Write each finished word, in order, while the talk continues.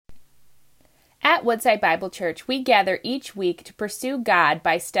At Woodside Bible Church, we gather each week to pursue God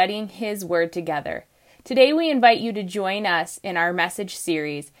by studying His Word together. Today we invite you to join us in our message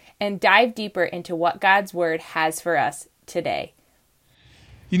series and dive deeper into what God's Word has for us today.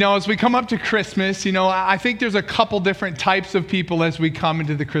 You know, as we come up to Christmas, I think there's a couple different types of people as we come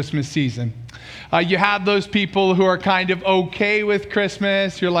into the Christmas season. You have those people who are kind of okay with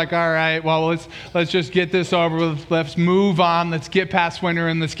Christmas. You're like, all right, well, let's just get this over with. Let's move on. Let's get past winter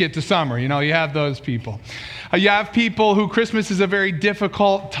and let's get to summer. You have those people. You have people who Christmas is a very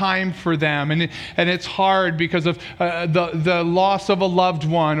difficult time for them, and it's hard because of the loss of a loved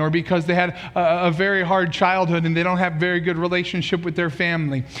one, or because they had a very hard childhood and they don't have very good relationship with their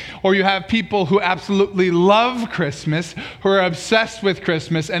family. Or you have people who absolutely love Christmas, who are obsessed with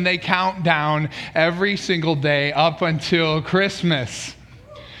Christmas, and they count down every single day up until Christmas.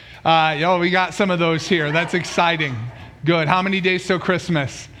 We got some of those here. That's exciting. Good. How many days till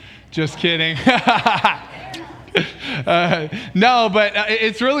Christmas? Just kidding. No, but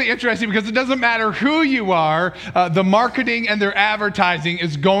it's really interesting because it doesn't matter who you are, the marketing and their advertising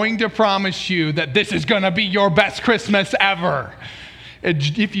is going to promise you that this is going to be your best Christmas ever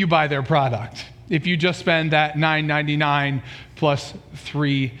if you buy their product. If you just spend that $9.99 plus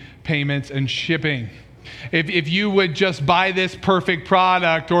 3 payments and shipping. If you would just buy this perfect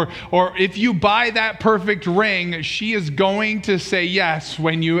product, or if you buy that perfect ring, she is going to say yes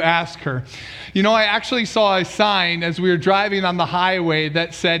when you ask her. I actually saw a sign as we were driving on the highway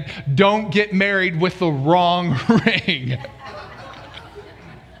that said, "Don't get married with the wrong ring."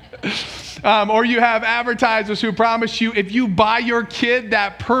 Or you have advertisers who promise you if you buy your kid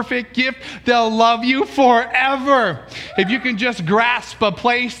that perfect gift, they'll love you forever. If you can just grasp a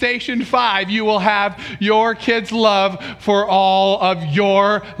PlayStation 5, you will have your kid's love for all of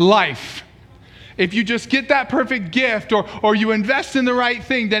your life. If you just get that perfect gift, or you invest in the right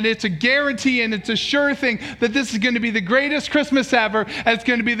thing, then it's a guarantee and it's a sure thing that this is going to be the greatest Christmas ever, and it's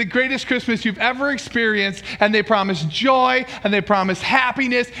going to be the greatest Christmas you've ever experienced, and they promise joy, and they promise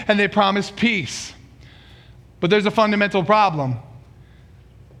happiness, and they promise peace. But there's a fundamental problem.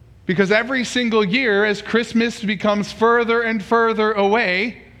 Because every single year, as Christmas becomes further and further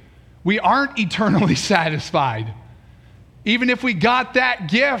away, we aren't eternally satisfied. Even if we got that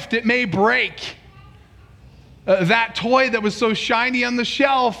gift, it may break. That toy that was so shiny on the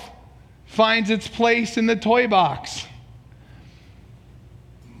shelf finds its place in the toy box.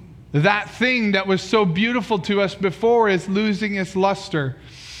 That thing that was so beautiful to us before is losing its luster.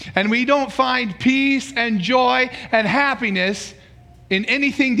 And we don't find peace and joy and happiness in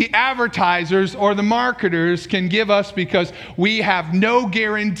anything the advertisers or the marketers can give us, because we have no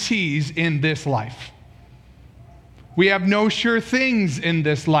guarantees in this life. We have no sure things in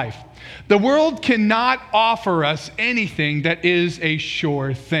this life. The world cannot offer us anything that is a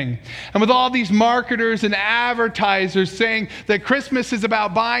sure thing. And with all these marketers and advertisers saying that Christmas is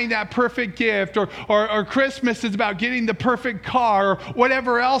about buying that perfect gift, or Christmas is about getting the perfect car, or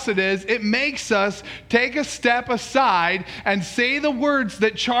whatever else it is, it makes us take a step aside and say the words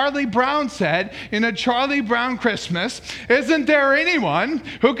that Charlie Brown said in A Charlie Brown Christmas: "Isn't there anyone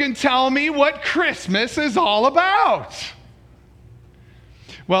who can tell me what Christmas is all about?"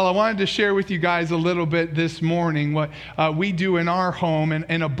 Well, I wanted to share with you guys a little bit this morning what we do in our home,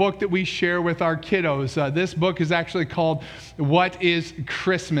 and a book that we share with our kiddos. This book is actually called What is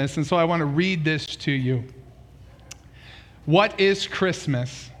Christmas? And so I want to read this to you. What is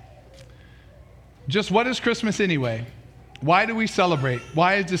Christmas? Just what is Christmas anyway? Why do we celebrate?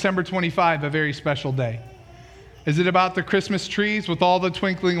 Why is December 25 a very special day? Is it about the Christmas trees with all the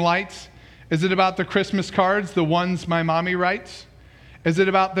twinkling lights? Is it about the Christmas cards, the ones my mommy writes? Is it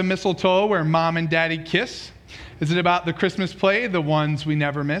about the mistletoe where mom and daddy kiss? Is it about the Christmas play, the ones we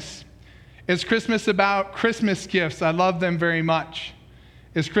never miss? Is Christmas about Christmas gifts? I love them very much.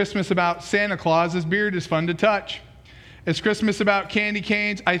 Is Christmas about Santa Claus? His beard is fun to touch. Is Christmas about candy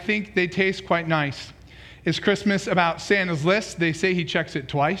canes? I think they taste quite nice. Is Christmas about Santa's list? They say he checks it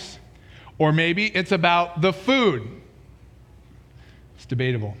twice. Or maybe it's about the food. It's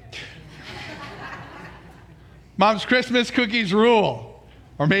debatable. Mom's Christmas cookies rule.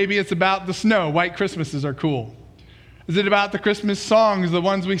 Or maybe it's about the snow. White Christmases are cool. Is it about the Christmas songs, the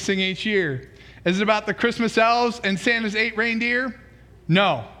ones we sing each year? Is it about the Christmas elves and Santa's 8 reindeer?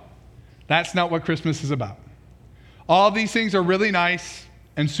 No, that's not what Christmas is about. All these things are really nice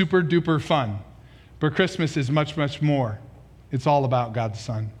and super duper fun. But Christmas is much, much more. It's all about God's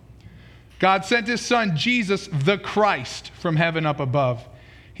Son. God sent His Son, Jesus the Christ, from heaven up above.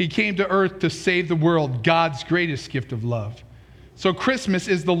 He came to earth to save the world, God's greatest gift of love. So Christmas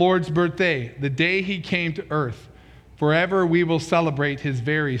is the Lord's birthday, the day He came to earth. Forever we will celebrate His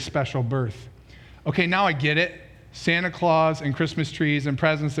very special birth. Okay, now I get it. Santa Claus and Christmas trees and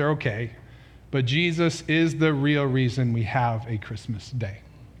presents, they're okay. But Jesus is the real reason we have a Christmas day.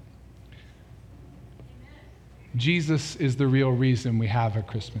 Jesus is the real reason we have a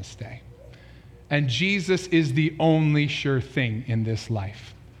Christmas day. And Jesus is the only sure thing in this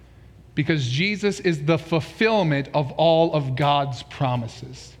life. Because Jesus is the fulfillment of all of God's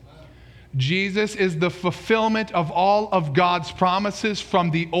promises. Jesus is the fulfillment of all of God's promises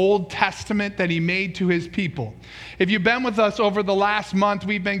from the Old Testament that he made to his people. If you've been with us over the last month,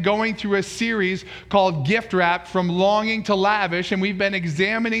 we've been going through a series called Gift Wrap, From Longing to Lavish, and we've been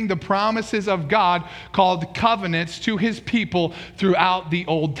examining the promises of God called covenants to his people throughout the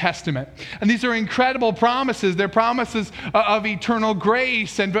Old Testament. And these are incredible promises. They're promises of eternal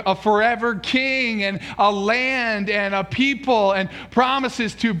grace and a forever king and a land and a people and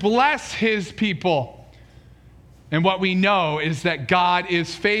promises to bless his people. And what we know is that God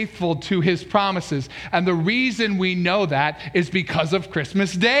is faithful to his promises. And the reason we know that is because of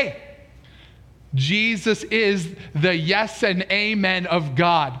Christmas Day. Jesus is the yes and amen of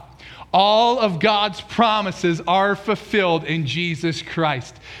God. All of God's promises are fulfilled in Jesus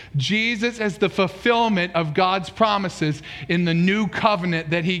Christ. Jesus is the fulfillment of God's promises in the new covenant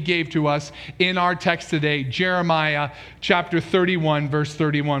that he gave to us in our text today, Jeremiah chapter 31, verse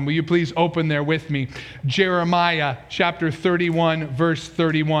 31. Will you please open there with me? Jeremiah chapter 31, verse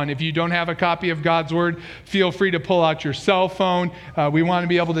 31. If you don't have a copy of God's word, feel free to pull out your cell phone. We want to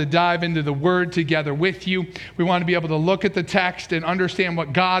be able to dive into the word together with you. We want to be able to look at the text and understand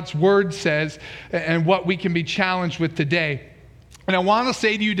what God's word says and what we can be challenged with today. And I want to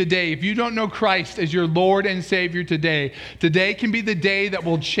say to you today, if you don't know Christ as your Lord and Savior today can be the day that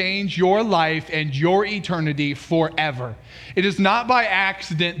will change your life and your eternity forever. It is not by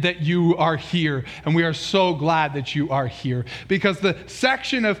accident that you are here, and we are so glad that you are here, because the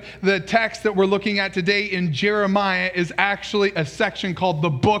section of the text that we're looking at today in Jeremiah is actually a section called the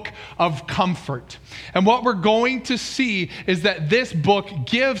Book of Comfort. And what we're going to see is that this book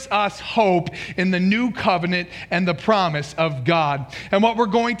gives us hope in the new covenant and the promise of God. And what we're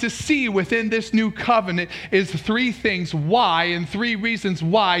going to see within this new covenant is three things why, and three reasons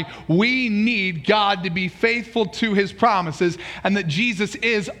why we need God to be faithful to his promises, and that Jesus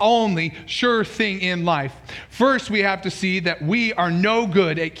is only sure thing in life. First, we have to see that we are no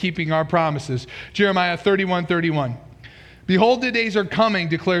good at keeping our promises. Jeremiah 31:31. Behold, the days are coming,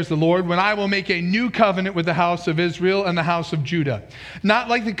 declares the Lord, when I will make a new covenant with the house of Israel and the house of Judah. Not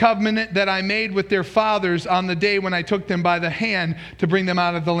like the covenant that I made with their fathers on the day when I took them by the hand to bring them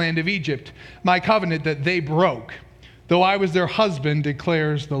out of the land of Egypt. My covenant that they broke, though I was their husband,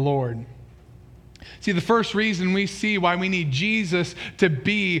 declares the Lord. See, the first reason we see why we need Jesus to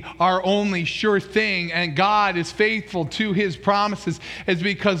be our only sure thing and God is faithful to his promises is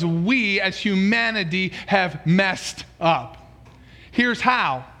because we as humanity have messed up. Here's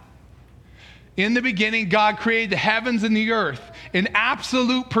how. In the beginning, God created the heavens and the earth in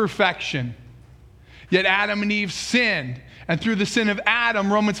absolute perfection. Yet Adam and Eve sinned. And through the sin of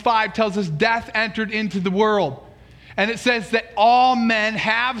Adam, Romans 5 tells us death entered into the world. And it says that all men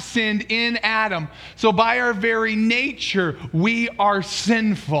have sinned in Adam. So by our very nature, we are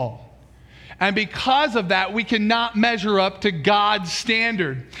sinful. And because of that, we cannot measure up to God's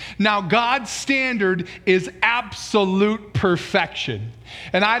standard. Now, God's standard is absolute perfection.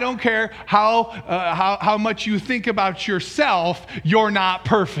 And I don't care how much you think about yourself, you're not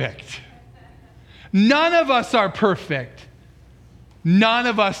perfect. None of us are perfect. None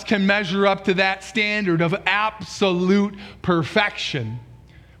of us can measure up to that standard of absolute perfection.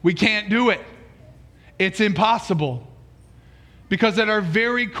 We can't do it. It's impossible. Because at our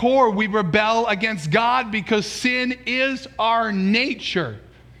very core, we rebel against God because sin is our nature.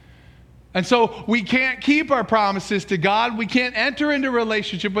 And so we can't keep our promises to God. We can't enter into a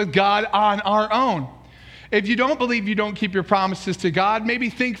relationship with God on our own. If you don't believe you don't keep your promises to God, maybe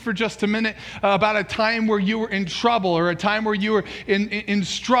think for just a minute about a time where you were in trouble or a time where you were in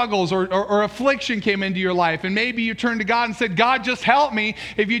struggles or affliction came into your life. And maybe you turned to God and said, God, just help me.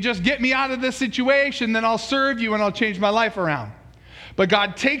 If you just get me out of this situation, then I'll serve you and I'll change my life around. But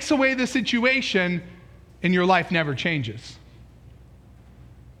God takes away the situation and your life never changes.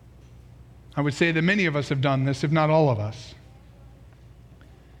 I would say that many of us have done this, if not all of us.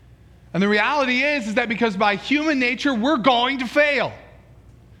 And the reality is that because by human nature, we're going to fail.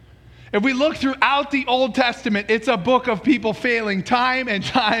 If we look throughout the Old Testament, it's a book of people failing time and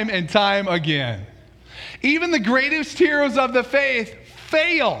time and time again. Even the greatest heroes of the faith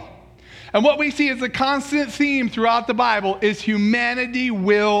fail. And what we see as a constant theme throughout the Bible is humanity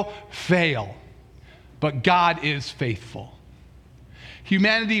will fail, but God is faithful.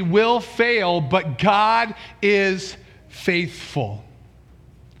 Humanity will fail, but God is faithful.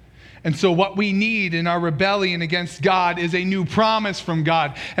 And so what we need in our rebellion against God is a new promise from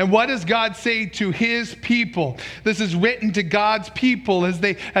God. And what does God say to his people? This is written to God's people as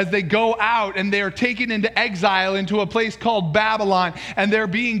they go out and they are taken into exile into a place called Babylon, and they're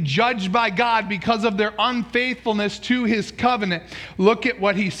being judged by God because of their unfaithfulness to his covenant. Look at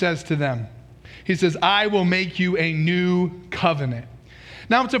what he says to them. He says, I will make you a new covenant.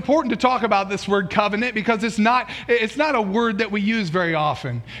 Now, it's important to talk about this word covenant because it's not a word that we use very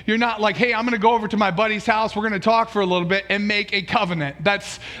often. You're not like, hey, I'm going to go over to my buddy's house, we're going to talk for a little bit and make a covenant.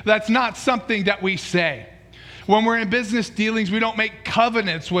 That's not something that we say. When we're in business dealings, we don't make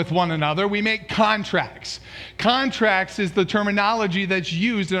covenants with one another, we make contracts. Contracts is the terminology that's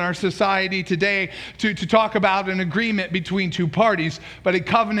used in our society today to talk about an agreement between two parties, but a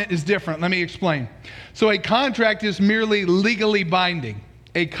covenant is different. Let me explain. So a contract is merely legally binding.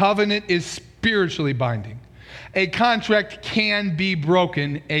 A covenant is spiritually binding. A contract can be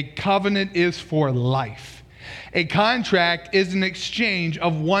broken. A covenant is for life. A contract is an exchange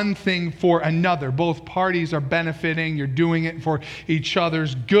of one thing for another. Both parties are benefiting. You're doing it for each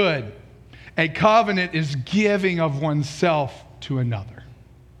other's good. A covenant is giving of oneself to another.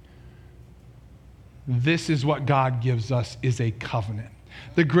 This is what God gives us, is a covenant.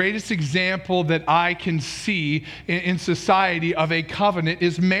 The greatest example that I can see in society of a covenant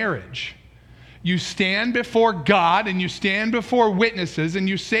is marriage. You stand before God and you stand before witnesses and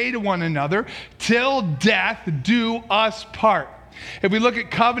you say to one another, till death do us part. If we look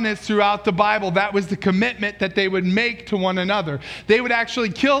at covenants throughout the Bible, that was the commitment that they would make to one another. They would actually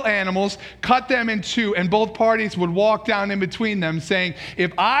kill animals, cut them in two, and both parties would walk down in between them saying,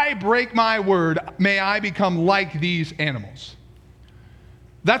 if I break my word, may I become like these animals.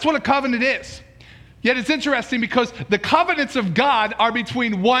 That's what a covenant is. Yet it's interesting because the covenants of God are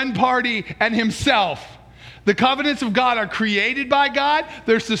between one party and himself. The covenants of God are created by God,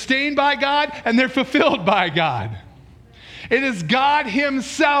 they're sustained by God, and they're fulfilled by God. It is God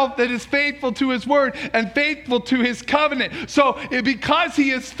himself that is faithful to his word and faithful to his covenant. So because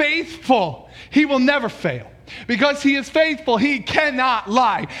he is faithful, he will never fail. Because he is faithful, he cannot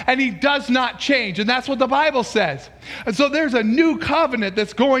lie, and he does not change. And that's what the Bible says. And so there's a new covenant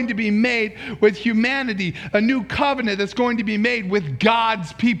that's going to be made with humanity, a new covenant that's going to be made with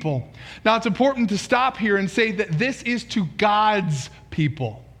God's people. Now, it's important to stop here and say that this is to God's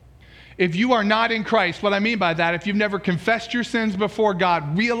people. If you are not in Christ, what I mean by that, if you've never confessed your sins before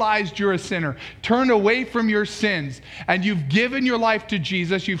God, realized you're a sinner, turned away from your sins, and you've given your life to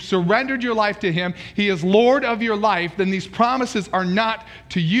Jesus, you've surrendered your life to him, he is Lord of your life, then these promises are not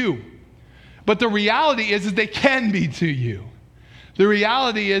to you. But the reality is they can be to you. The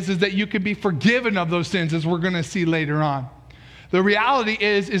reality is that you can be forgiven of those sins, as we're going to see later on. The reality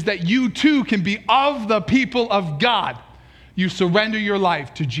is that you too can be of the people of God. You surrender your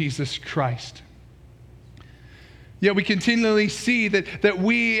life to Jesus Christ. Yet we continually see that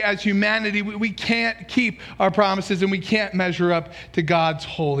we as humanity, we can't keep our promises and we can't measure up to God's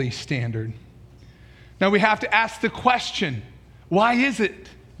holy standard. Now we have to ask the question, why is it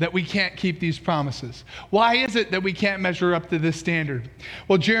that we can't keep these promises? Why is it that we can't measure up to this standard?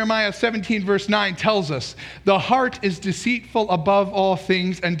 Well, Jeremiah 17 verse 9 tells us, the heart is deceitful above all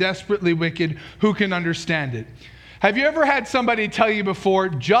things and desperately wicked. Who can understand it? Have you ever had somebody tell you before,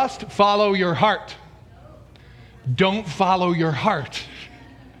 just follow your heart? Don't follow your heart.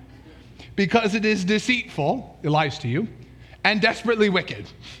 Because it is deceitful, it lies to you, and desperately wicked.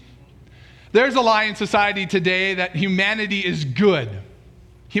 There's a lie in society today that humanity is good.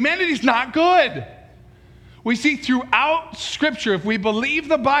 Humanity's not good. We see throughout Scripture, if we believe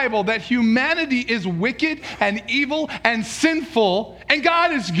the Bible, that humanity is wicked and evil and sinful, and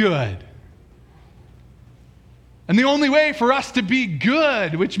God is good. And the only way for us to be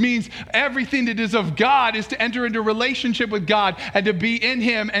good, which means everything that is of God, is to enter into a relationship with God and to be in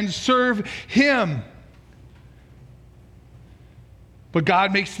him and serve him. But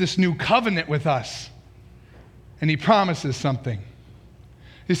God makes this new covenant with us, and he promises something.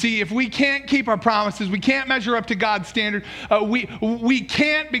 You see, if we can't keep our promises, we can't measure up to God's standard, we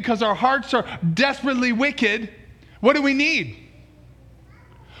can't because our hearts are desperately wicked. What do we need?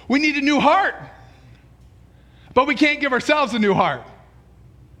 We need a new heart. But we can't give ourselves a new heart.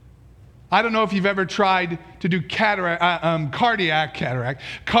 I don't know if you've ever tried to do cardiac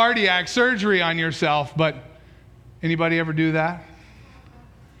surgery on yourself, but anybody ever do that?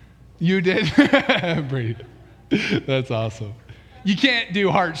 You did? Brady. That's awesome. You can't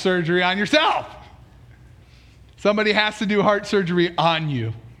do heart surgery on yourself. Somebody has to do heart surgery on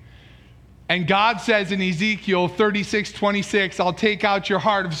you. And God says in Ezekiel 36:26, I'll take out your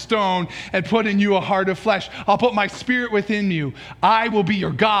heart of stone and put in you a heart of flesh. I'll put my spirit within you. I will be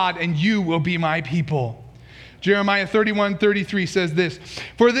your God and you will be my people. Jeremiah 31:33 says this,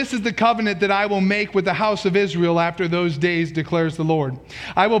 for this is the covenant that I will make with the house of Israel after those days, declares the Lord.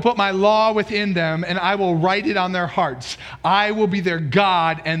 I will put my law within them and I will write it on their hearts. I will be their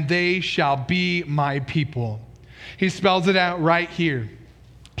God and they shall be my people. He spells it out right here.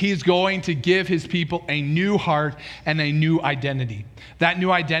 He's going to give his people a new heart and a new identity. That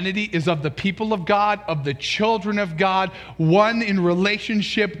new identity is of the people of God, of the children of God, one in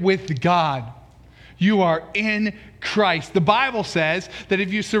relationship with God. You are in Christ. The Bible says that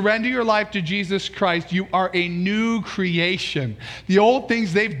if you surrender your life to Jesus Christ, you are a new creation. The old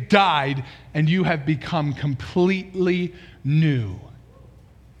things, they've died, and you have become completely new.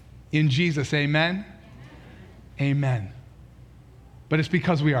 In Jesus, amen? Amen. But it's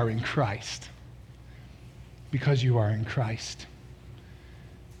because we are in Christ. Because you are in Christ.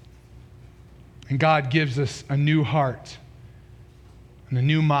 And God gives us a new heart and a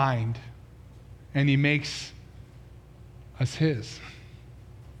new mind, and he makes us his.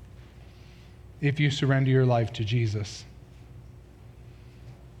 If you surrender your life to Jesus.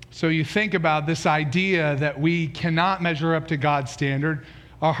 So you think about this idea that we cannot measure up to God's standard.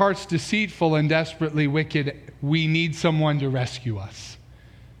 Our heart's deceitful and desperately wicked. We need someone to rescue us.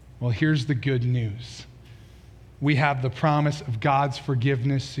 Well, here's the good news. We have the promise of God's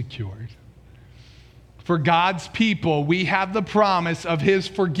forgiveness secured. For God's people, we have the promise of his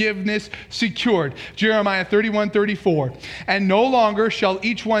forgiveness secured. Jeremiah 31:34. And no longer shall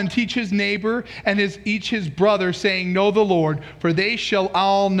each one teach his neighbor and each his brother, saying, know the Lord, for they shall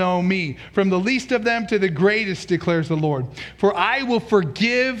all know me. From the least of them to the greatest, declares the Lord. For I will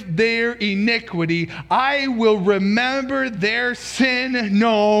forgive their iniquity. I will remember their sin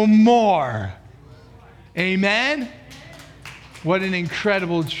no more. Amen? What an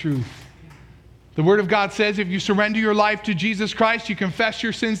incredible truth. The Word of God says if you surrender your life to Jesus Christ, you confess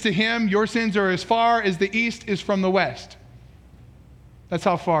your sins to him, your sins are as far as the east is from the west. That's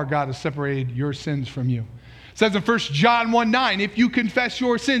how far God has separated your sins from you. It says in 1 John 1:9, if you confess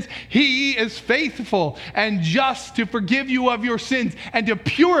your sins, he is faithful and just to forgive you of your sins and to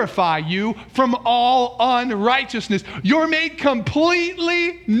purify you from all unrighteousness. You're made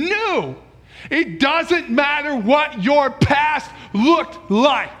completely new. It doesn't matter what your past looked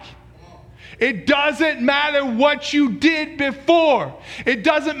like. It doesn't matter what you did before. It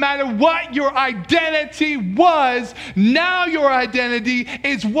doesn't matter what your identity was. Now your identity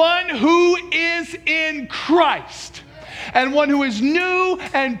is one who is in Christ. And one who is new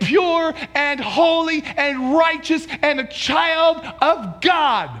and pure and holy and righteous and a child of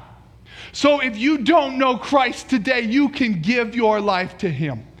God. So if you don't know Christ today, you can give your life to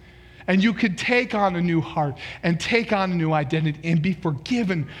him. And you could take on a new heart and take on a new identity and be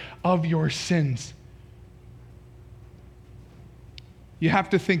forgiven of your sins. You have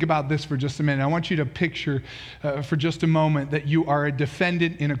to think about this for just a minute. I want you to picture for just a moment that you are a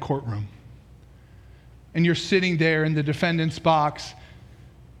defendant in a courtroom. And you're sitting there in the defendant's box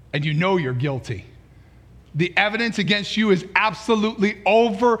and you know you're guilty. The evidence against you is absolutely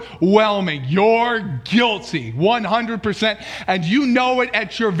overwhelming. You're guilty, 100%, and you know it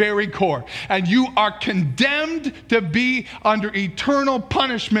at your very core. And you are condemned to be under eternal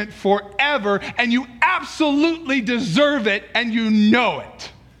punishment forever, and you absolutely deserve it, and you know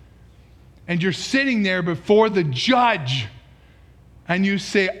it. And you're sitting there before the judge, and you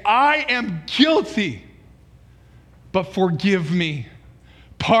say, I am guilty, but forgive me.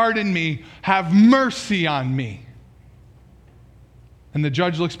 Pardon me, have mercy on me. And the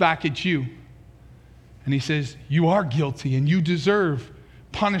judge looks back at you and he says, you are guilty and you deserve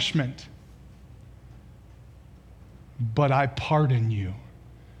punishment. But I pardon you.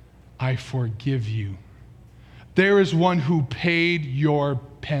 I forgive you. There is one who paid your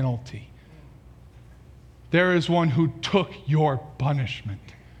penalty. There is one who took your punishment.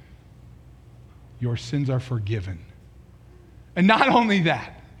 Your sins are forgiven. And not only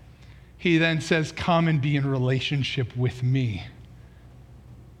that, he then says, come and be in relationship with me.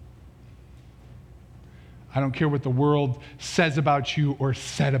 I don't care what the world says about you or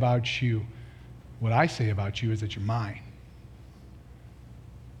said about you. What I say about you is that you're mine.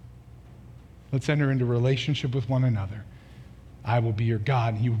 Let's enter into relationship with one another. I will be your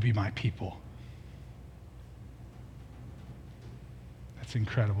God and you will be my people. That's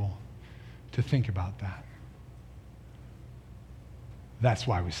incredible to think about that. That's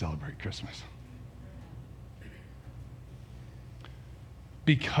why we celebrate Christmas.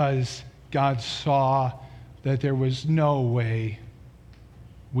 Because God saw that there was no way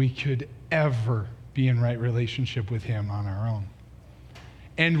we could ever be in right relationship with him on our own.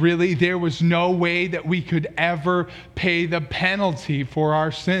 And really, there was no way that we could ever pay the penalty for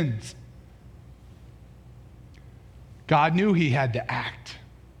our sins. God knew he had to act.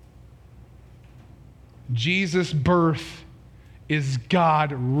 Jesus' birth is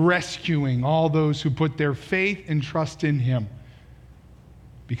God rescuing all those who put their faith and trust in him.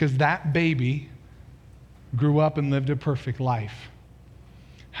 Because that baby grew up and lived a perfect life.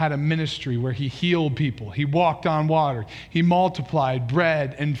 Had a ministry where he healed people. He walked on water. He multiplied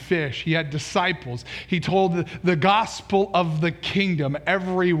bread and fish. He had disciples. He told the gospel of the kingdom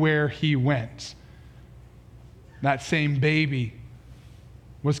everywhere he went. That same baby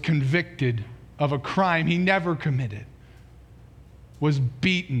was convicted of a crime he never committed, was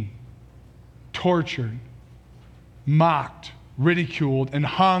beaten, tortured, mocked, ridiculed, and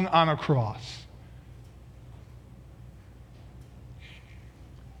hung on a cross.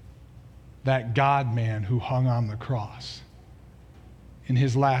 That God-man who hung on the cross, in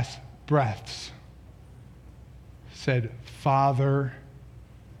his last breaths, said, "Father,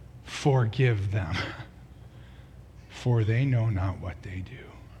 forgive them, for they know not what they do."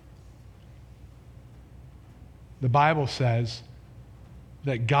 The Bible says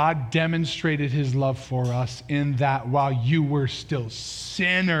that God demonstrated his love for us in that while you were still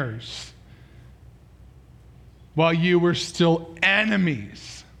sinners, while you were still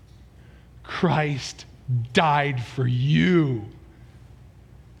enemies, Christ died for you.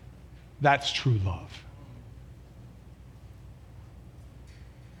 That's true love.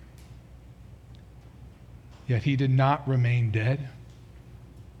 Yet he did not remain dead.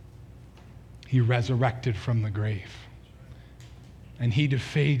 He resurrected from the grave. And he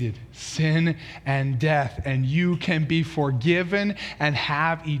defeated sin and death, and you can be forgiven and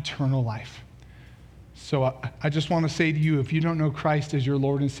have eternal life. So I just want to say to you, if you don't know Christ as your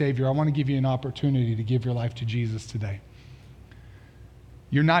Lord and Savior, I want to give you an opportunity to give your life to Jesus today.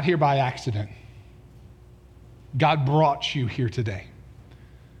 You're not here by accident. God brought you here today.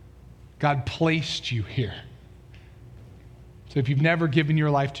 God placed you here. So if you've never given your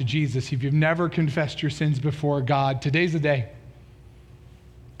life to Jesus, if you've never confessed your sins before God, today's the day.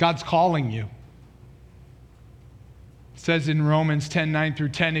 God's calling you. It says in Romans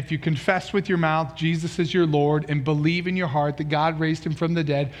 10:9-10, if you confess with your mouth Jesus is your Lord and believe in your heart that God raised him from the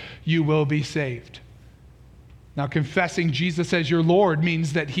dead, you will be saved. Now, confessing Jesus as your Lord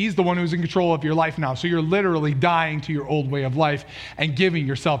means that he's the one who's in control of your life now. So you're literally dying to your old way of life and giving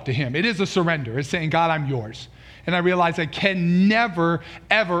yourself to him. It is a surrender. It's saying, God, I'm yours. And I realize I can never,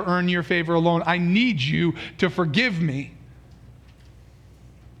 ever earn your favor alone. I need you to forgive me.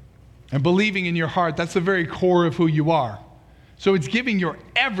 And believing in your heart, that's the very core of who you are. So it's giving your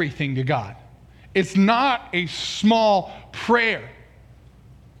everything to God. It's not a small prayer.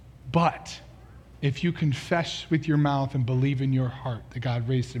 But if you confess with your mouth and believe in your heart that God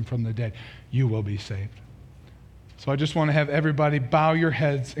raised him from the dead, you will be saved. So I just want to have everybody bow your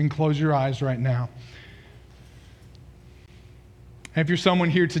heads and close your eyes right now. And if you're someone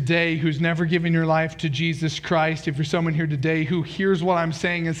here today who's never given your life to Jesus Christ, if you're someone here today who hears what I'm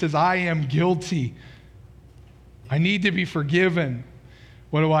saying and says, I am guilty, I need to be forgiven,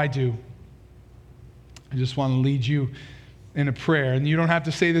 what do? I just want to lead you in a prayer. And you don't have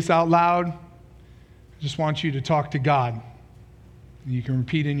to say this out loud. I just want you to talk to God. And you can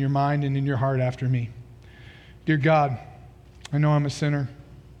repeat in your mind and in your heart after me. Dear God, I know I'm a sinner.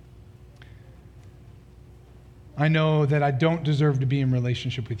 I know that I don't deserve to be in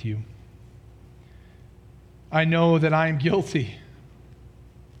relationship with you. I know that I am guilty.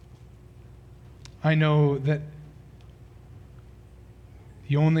 I know that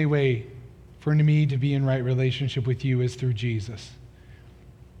the only way for me to be in right relationship with you is through Jesus.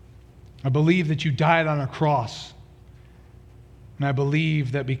 I believe that you died on a cross. And I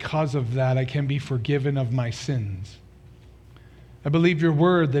believe that because of that, I can be forgiven of my sins. I believe your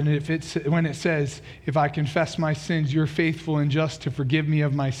word that when it says, if I confess my sins, you're faithful and just to forgive me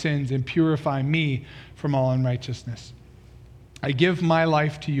of my sins and purify me from all unrighteousness. I give my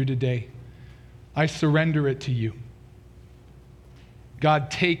life to you today. I surrender it to you. God,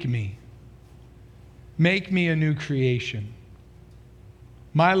 take me. Make me a new creation.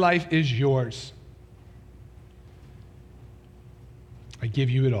 My life is yours. I give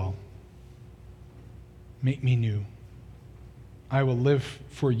you it all. Make me new. I will live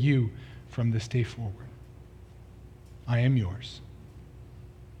for you from this day forward. I am yours.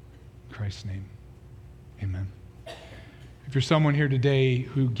 In Christ's name, amen. If you're someone here today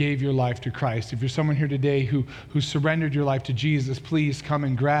who gave your life to Christ, if you're someone here today who surrendered your life to Jesus, please come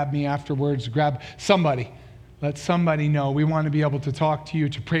and grab me afterwards. Grab somebody. Let somebody know. We want to be able to talk to you,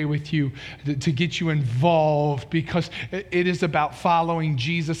 to pray with you, to get you involved, because it is about following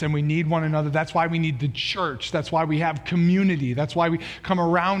Jesus, and we need one another. That's why we need the church. That's why we have community. That's why we come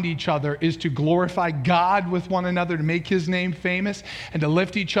around each other, is to glorify God with one another, to make his name famous, and to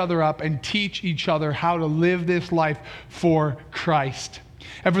lift each other up and teach each other how to live this life for Christ.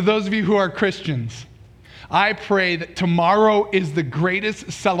 And for those of you who are Christians, I pray that tomorrow is the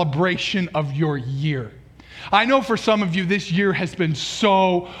greatest celebration of your year. I know for some of you this year has been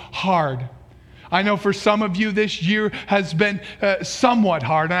so hard. I know for some of you this year has been somewhat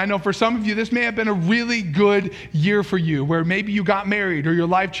hard. And I know for some of you this may have been a really good year for you, where maybe you got married, or your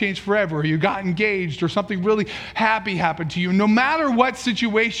life changed forever, or you got engaged, or something really happy happened to you. No matter what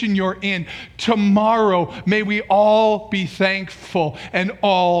situation you're in, tomorrow may we all be thankful and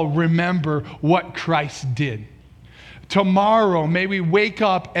all remember what Christ did. Tomorrow, may we wake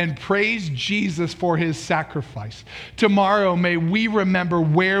up and praise Jesus for his sacrifice. Tomorrow, may we remember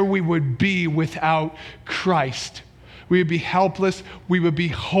where we would be without Christ. We would be helpless, we would be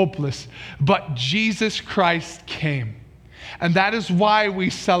hopeless, but Jesus Christ came. And that is why we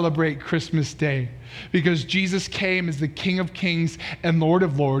celebrate Christmas Day, because Jesus came as the King of Kings and Lord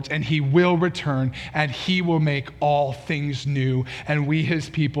of Lords, and he will return, and he will make all things new, and we, his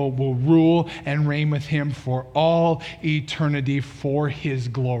people, will rule and reign with him for all eternity for his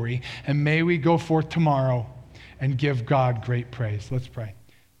glory. And may we go forth tomorrow and give God great praise. Let's pray.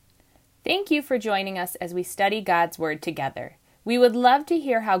 Thank you for joining us as we study God's Word together. We would love to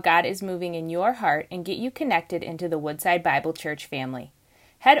hear how God is moving in your heart and get you connected into the Woodside Bible Church family.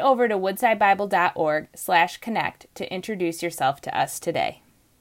 Head over to woodsidebible.org/connect to introduce yourself to us today.